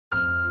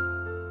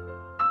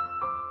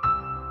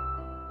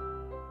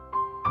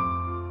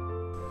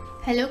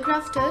Hello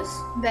crafters,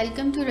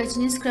 welcome to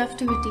Rajni's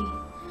Craftivity.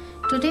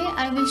 Today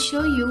I will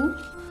show you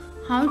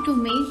how to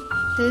make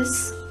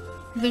this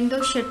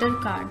window shutter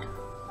card.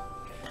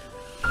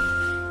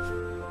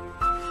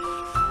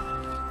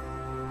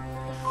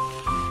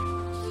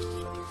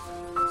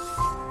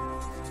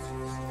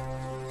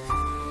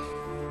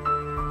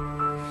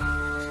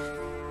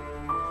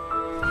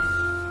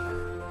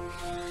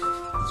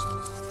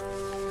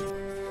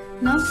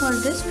 Now for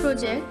this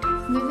project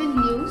we will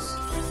use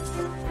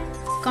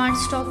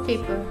cardstock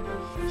paper.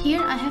 Here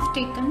I have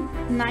taken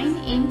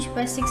 9"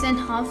 by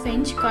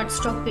 6.5"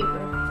 cardstock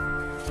paper.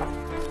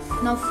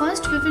 Now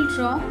first we will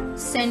draw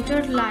center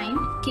line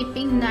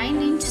keeping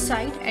 9"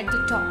 side at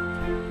the top.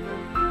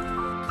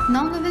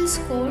 Now we will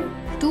score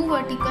two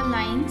vertical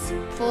lines,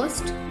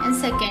 first and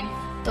second.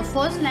 The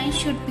first line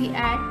should be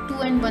at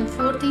 2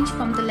 1/4 inch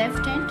from the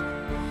left end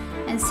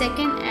and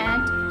second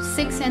at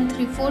 6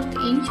 3/4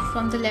 inch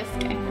from the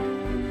left end.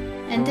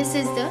 And this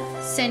is the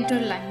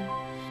center line.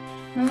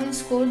 Now we will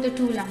score the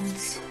two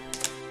lines.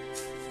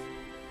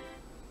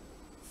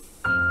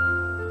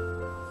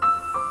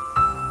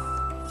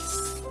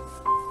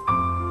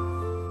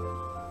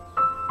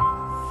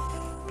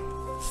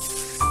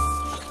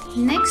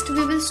 Next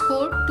we will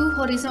score two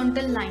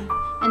horizontal lines,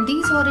 and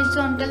these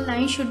horizontal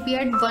lines should be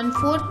at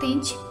 1/4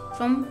 inch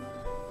from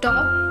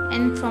top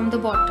and from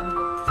the bottom.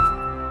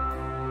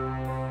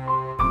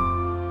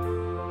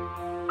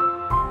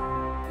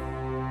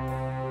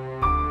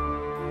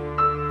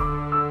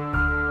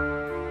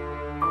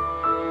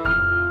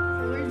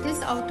 Fold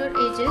these outer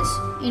edges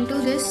into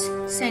this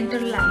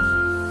center line.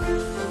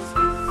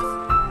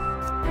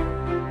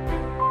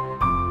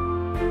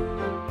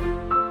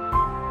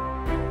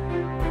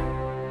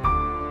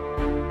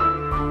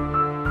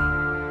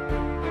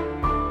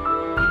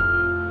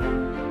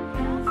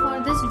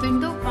 This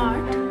window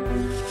part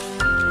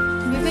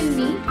we will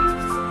need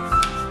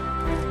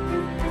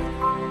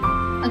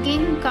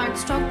again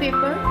cardstock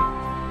paper,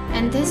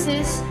 and this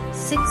is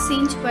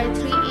 6" by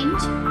 3".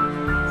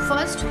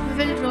 First we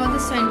will draw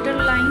the center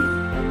line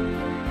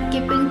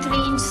keeping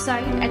 3"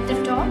 side at the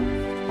top.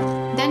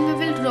 Then we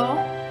will draw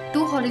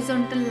two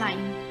horizontal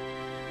lines.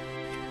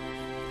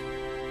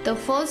 The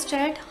first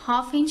at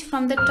 1/2 inch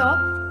from the top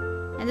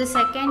and the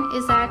second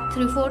is at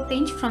 3/4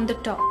 inch from the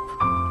top.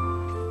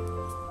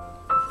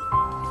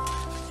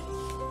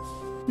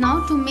 Now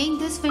to make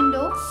this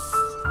window,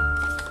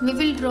 we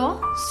will draw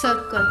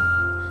circle.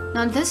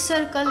 Now this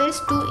circle is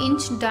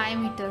 2"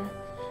 diameter.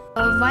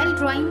 While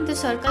drawing the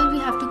circle, we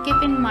have to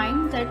keep in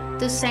mind that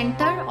the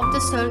center of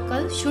the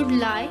circle should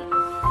lie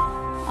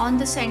on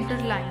the center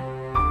line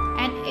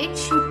and it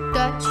should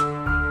touch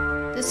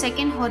the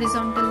second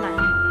horizontal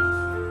line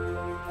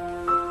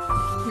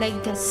like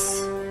this.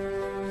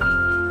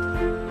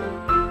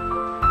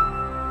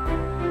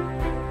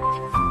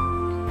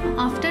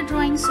 After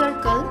drawing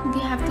circle,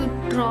 we have to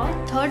draw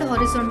third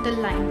horizontal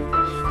line,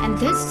 and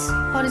this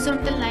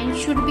horizontal line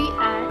should be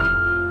at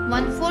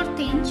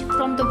 1/4 inch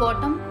from the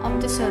bottom of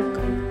the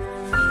circle.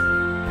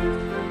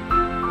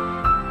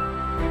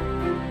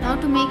 Now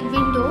to make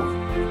window,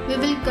 we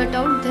will cut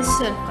out this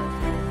circle.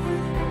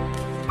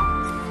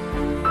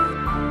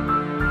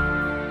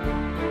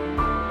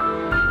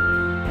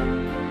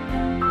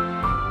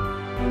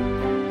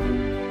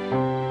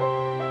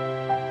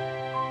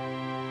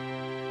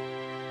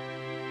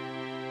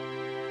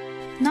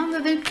 Now we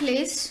will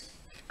place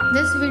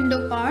this window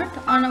part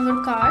on our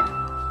card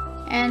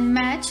and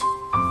match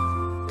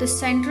the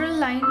central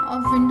line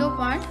of window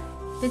part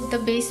with the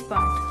base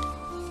part.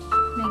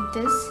 Like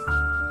this,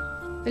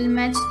 we'll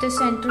match the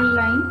central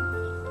line.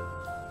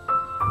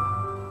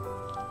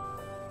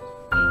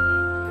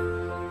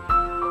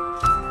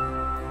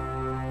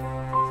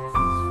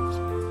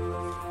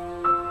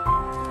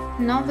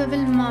 Now we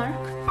will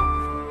mark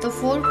the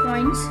 4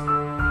 points,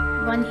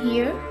 one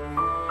here,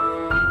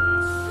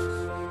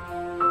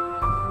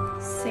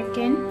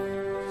 second,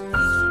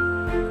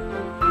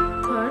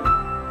 third,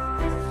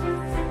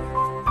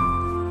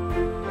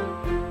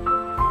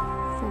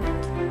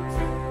 fourth.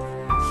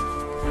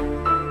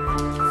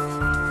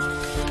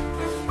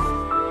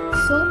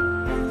 So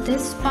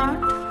this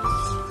part,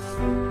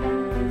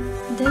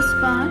 this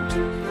part,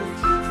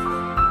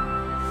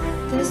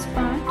 this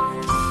part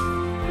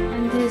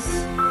and this,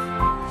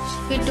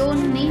 we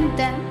don't need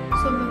them,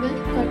 so we will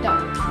cut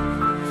out.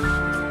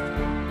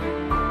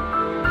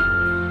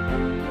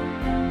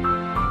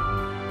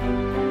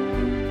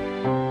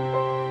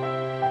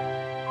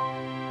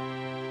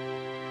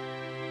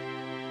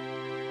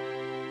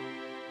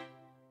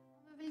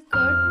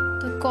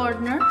 The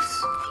corners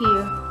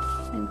here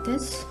like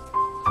this.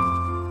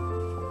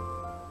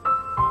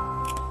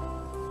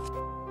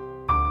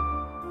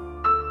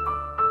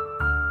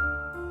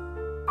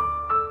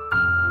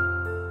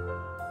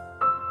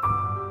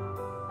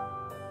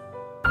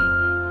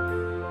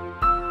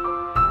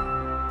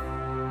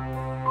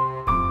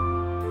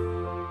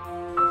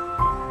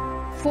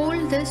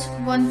 Fold this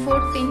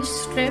 1/4 inch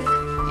strip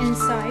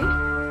inside.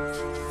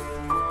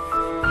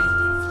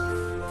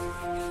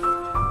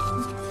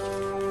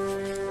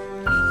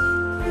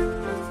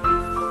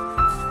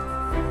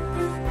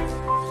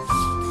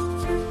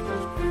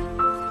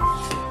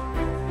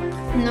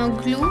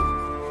 glue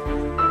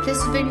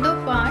this window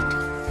part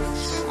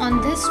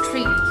on this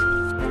tree.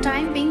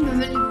 Time being, we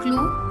will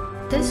glue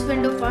this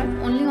window part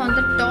only on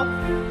the top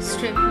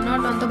strip,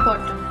 not on the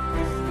bottom.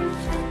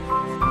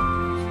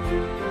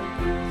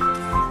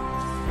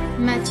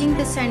 Matching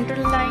the center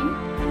line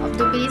of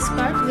the base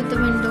card with the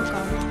window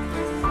card.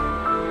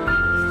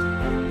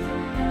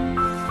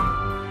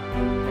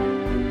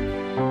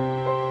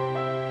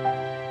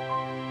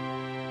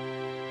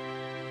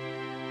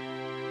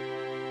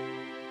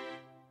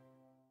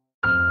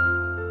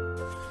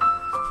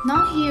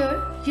 Now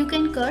here you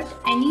can cut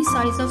any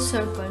size of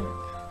circle.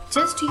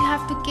 Just you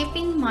have to keep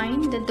in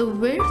mind that the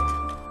width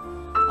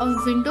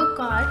of window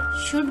card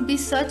should be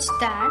such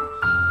that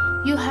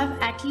you have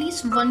at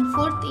least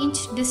 1/4 inch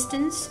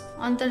distance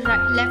on the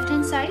left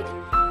hand side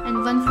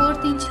and 1/4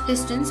 inch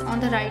distance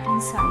on the right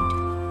hand side.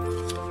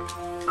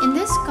 In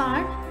this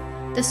card,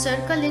 the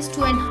circle is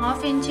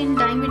 2.5 inch in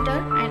diameter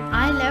and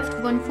I left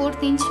 1/4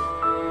 inch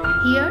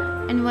here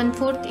and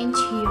 1/4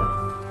 inch here.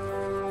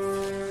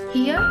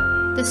 Here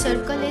the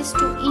circle is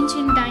 2 inch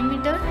in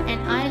diameter and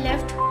I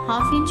left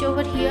 1/2 inch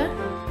over here,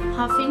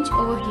 1/2 inch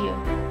over here.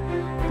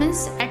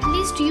 Means at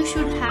least you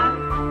should have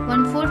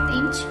 1/4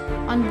 inch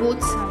on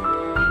both sides.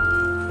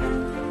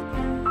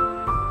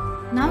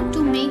 Now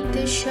to make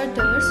these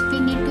shutters, we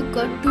need to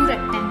cut 2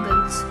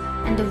 rectangles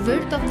and the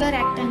width of the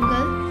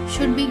rectangle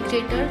should be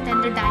greater than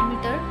the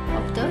diameter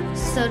of the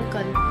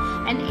circle,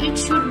 and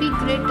it should be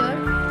greater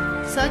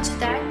such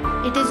that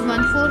it is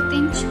 1/4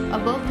 inch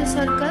above the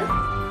circle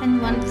and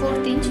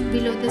 1/4 inch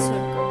below the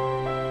circle.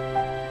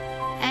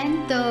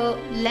 And the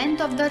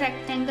length of the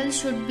rectangle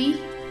should be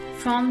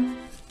from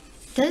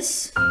this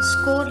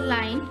score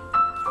line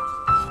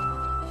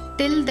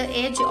till the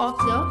edge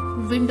of the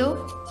window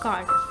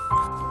card.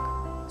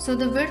 So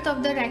the width of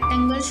the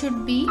rectangle should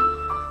be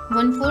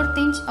 1/4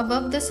 inch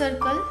above the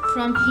circle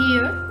from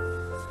here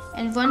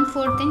and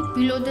 1/4 inch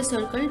below the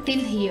circle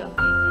till here.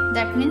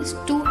 That means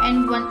 2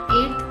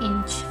 1/8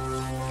 inch.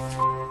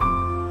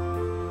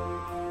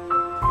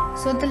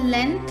 So the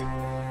length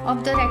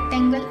of the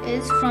rectangle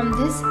is from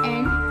this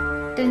end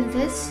till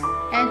this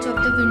edge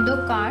of the window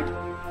card.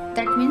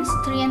 That means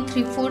 3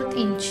 3/4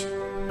 inch.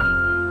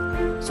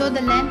 So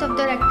the length of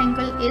the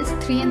rectangle is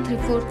 3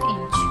 3/4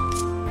 inch.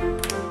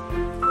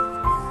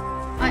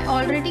 I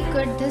already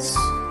cut this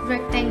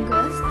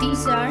rectangles.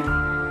 These are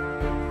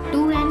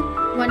 2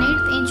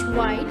 1/8 inch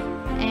wide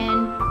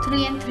and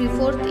 3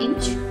 3/4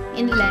 inch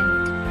in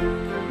length.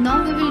 Now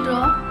we will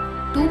draw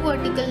 2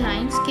 vertical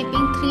lines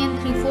keeping 3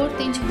 3/4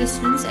 inch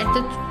distance at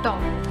the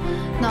top.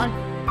 Now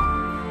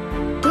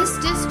this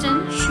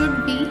distance should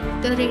be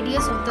the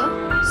radius of the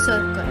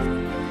circle.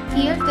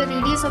 Here the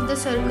radius of the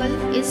circle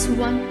is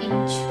 1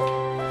 inch.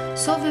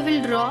 So we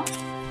will draw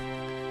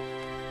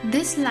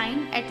this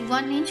line at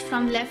 1 inch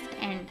from left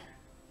end,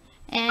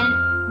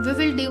 and we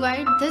will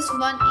divide this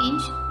 1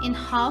 inch in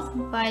half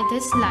by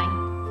this line.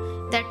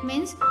 That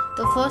means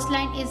the first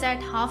line is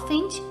at 1/2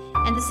 inch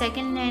and the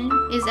second line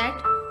is at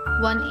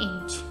 1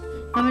 inch.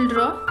 Now we will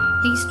draw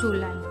these 2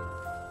 lines.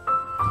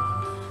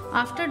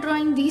 After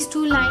drawing these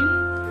 2 lines,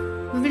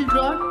 we will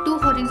draw 2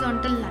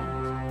 horizontal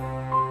lines,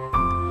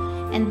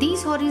 and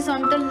these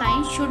horizontal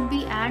lines should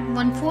be at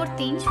 1/4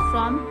 inch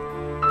from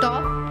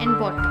top and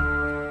bottom.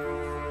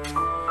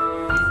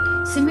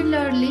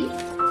 Similarly,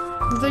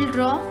 we will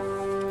draw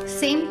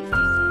same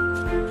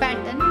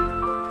pattern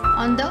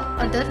on the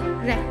other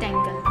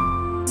rectangle.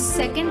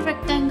 Second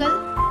rectangle,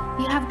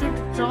 you have to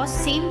draw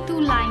same 2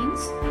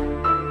 lines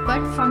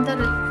but from the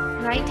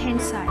right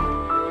hand side.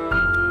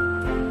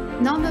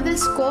 Now we will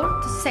score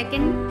the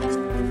second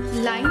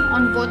line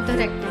on both the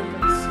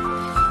rectangles.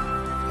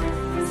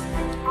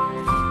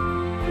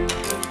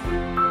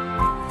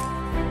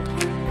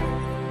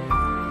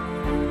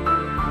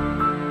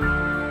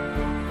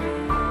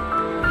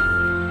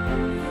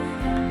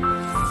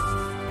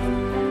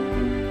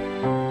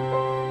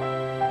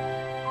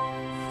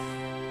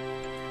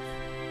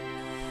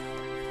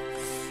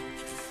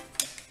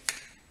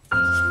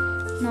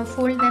 Now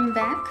fold them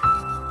back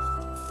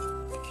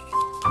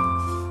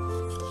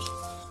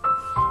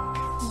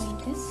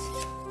like this.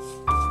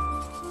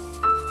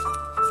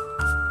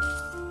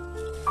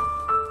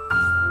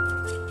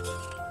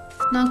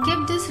 Now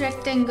keep this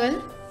rectangle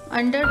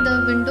under the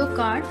window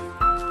card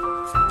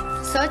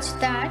such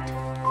that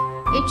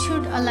it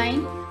should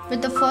align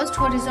with the first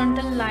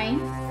horizontal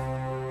line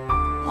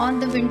on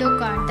the window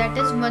card,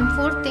 that is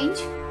 1/4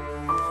 inch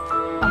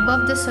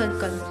above the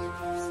circle.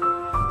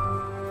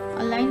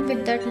 Align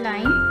with that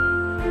line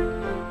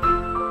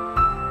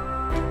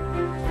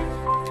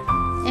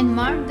and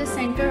mark the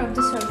center of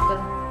the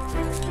circle.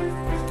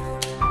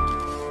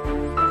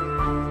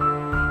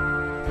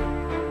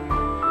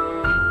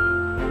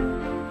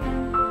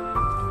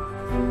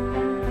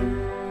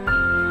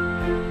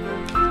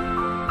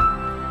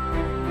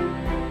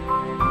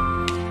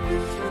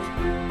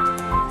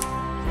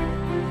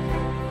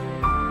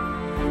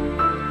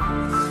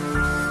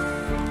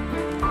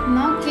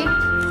 Now keep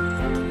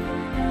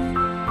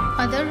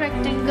other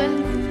rectangle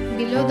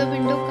below the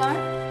window card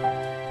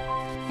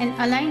and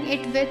align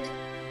it with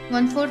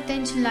 1/4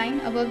 inch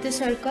line above the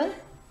circle.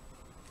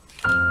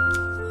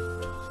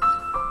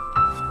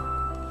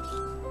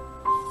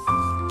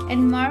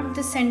 And mark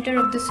the center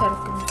of the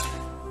circle.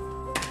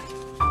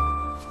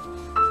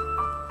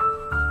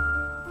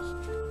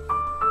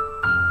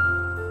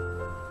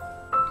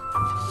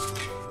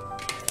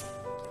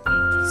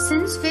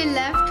 Since we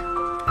left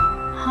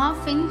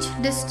 1/2 inch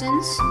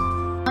distance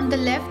on the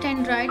left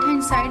and right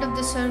hand side of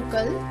the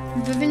circle,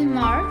 we will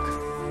mark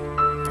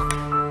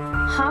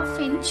 1/2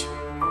 inch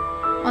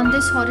on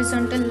this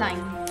horizontal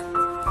line.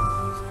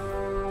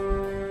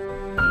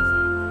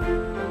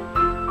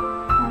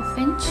 1/2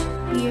 inch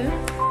here.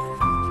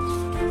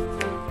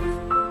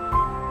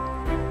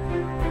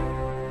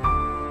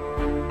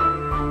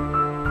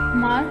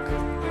 Mark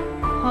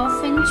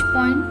 1/2 inch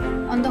point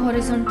on the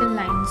horizontal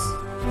lines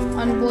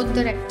on both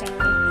the rectangle.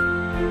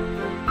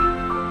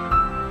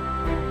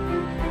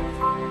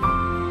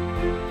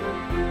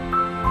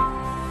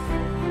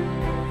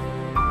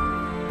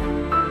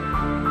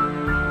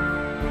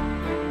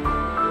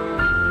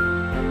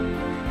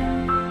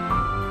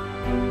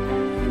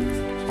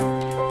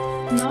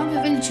 Now we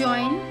will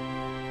join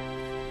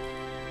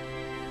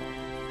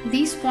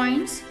these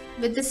points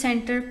with the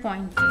center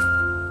point.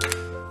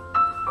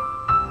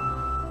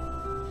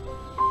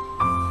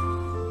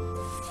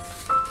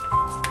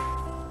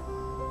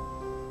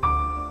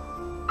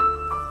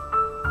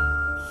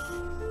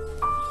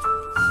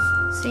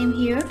 Same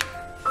here.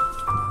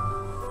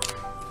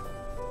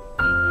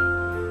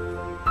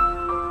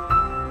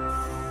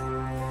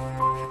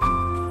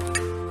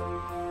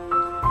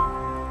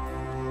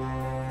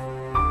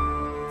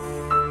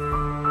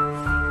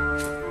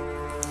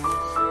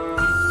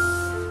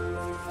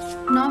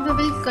 Now we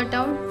will cut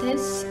out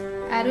this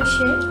arrow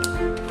shape.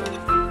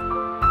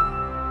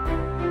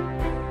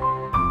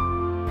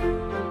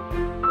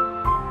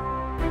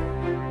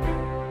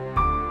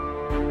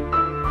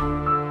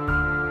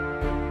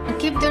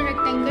 Keep the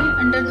rectangle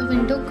under the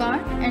window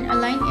card and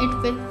align it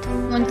with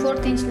 1/4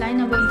 inch line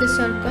above the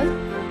circle.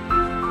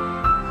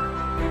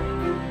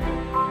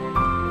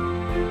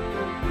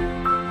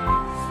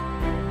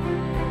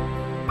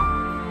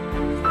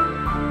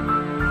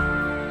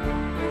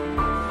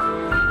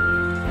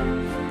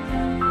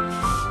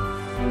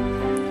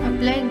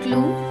 Apply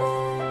glue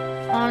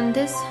on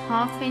this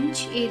 1/2 inch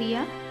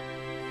area.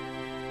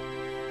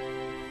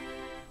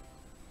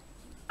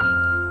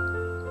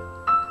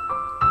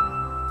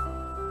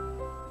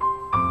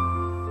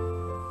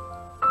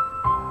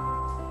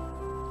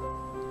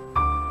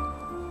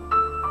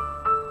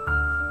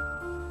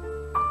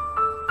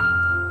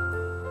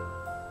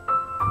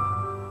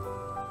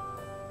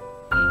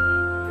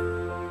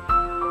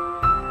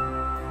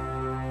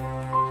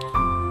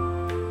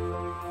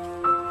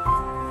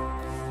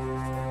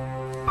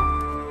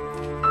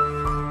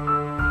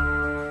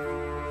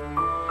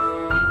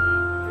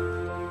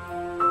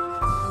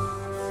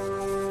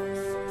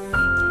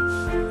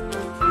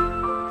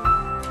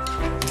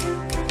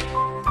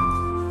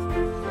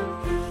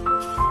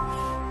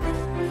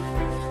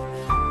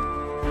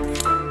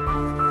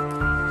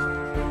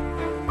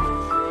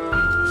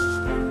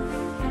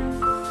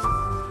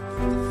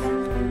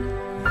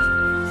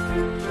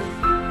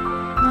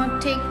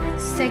 Take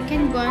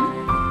second one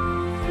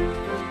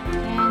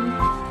and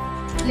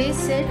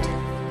place it.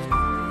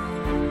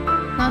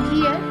 Now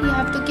here you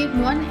have to keep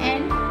one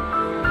end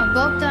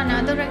above the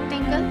another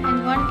rectangle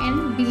and one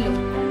end below,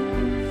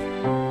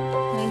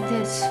 like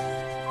this,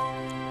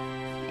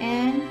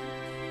 and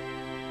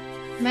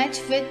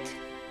match with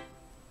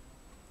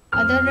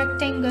other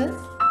rectangle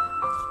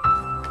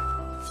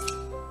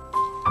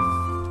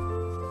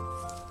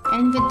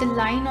and with the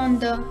line on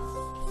the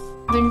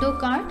window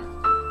card.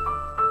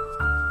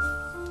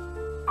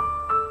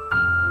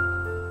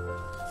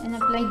 And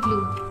apply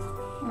glue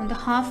on the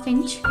 1/2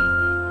 inch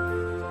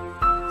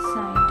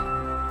side.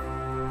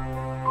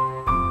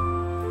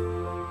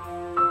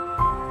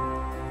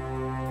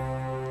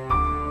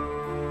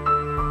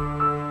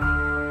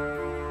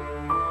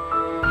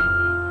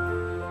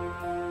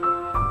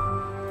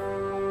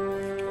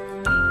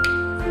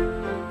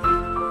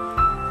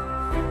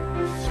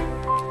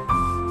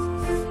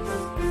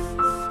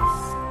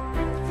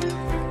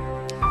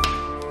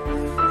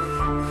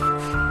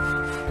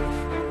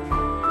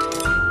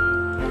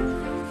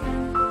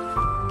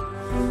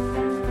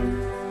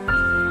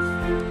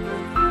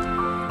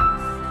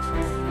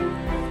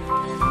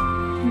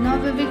 Now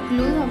we will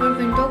glue our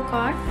window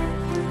card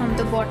from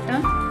the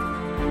bottom.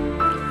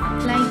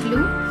 Apply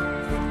glue.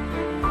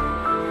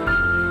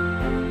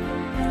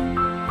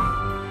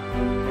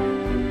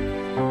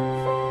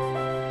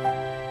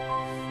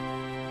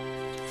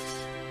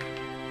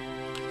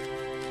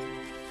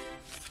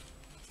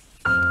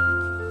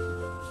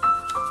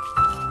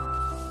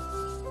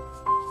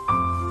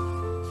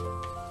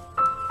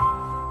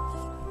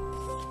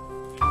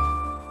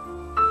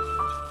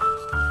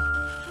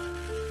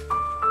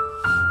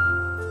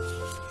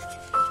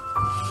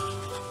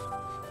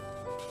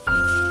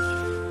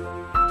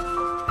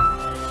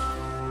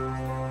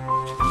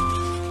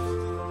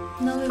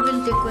 Now we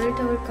will decorate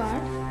our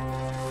card.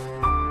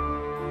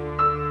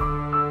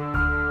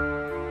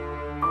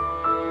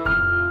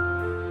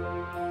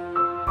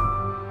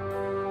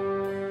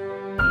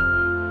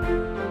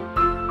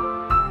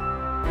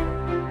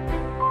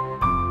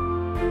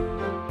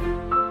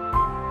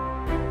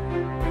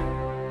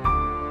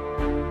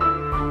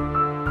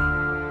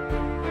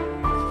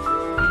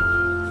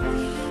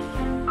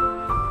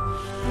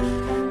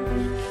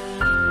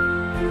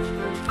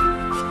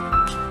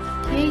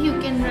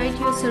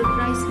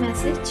 nice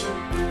message.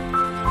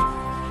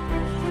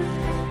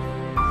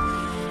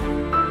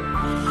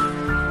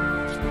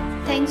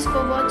 Thanks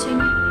for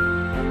watching.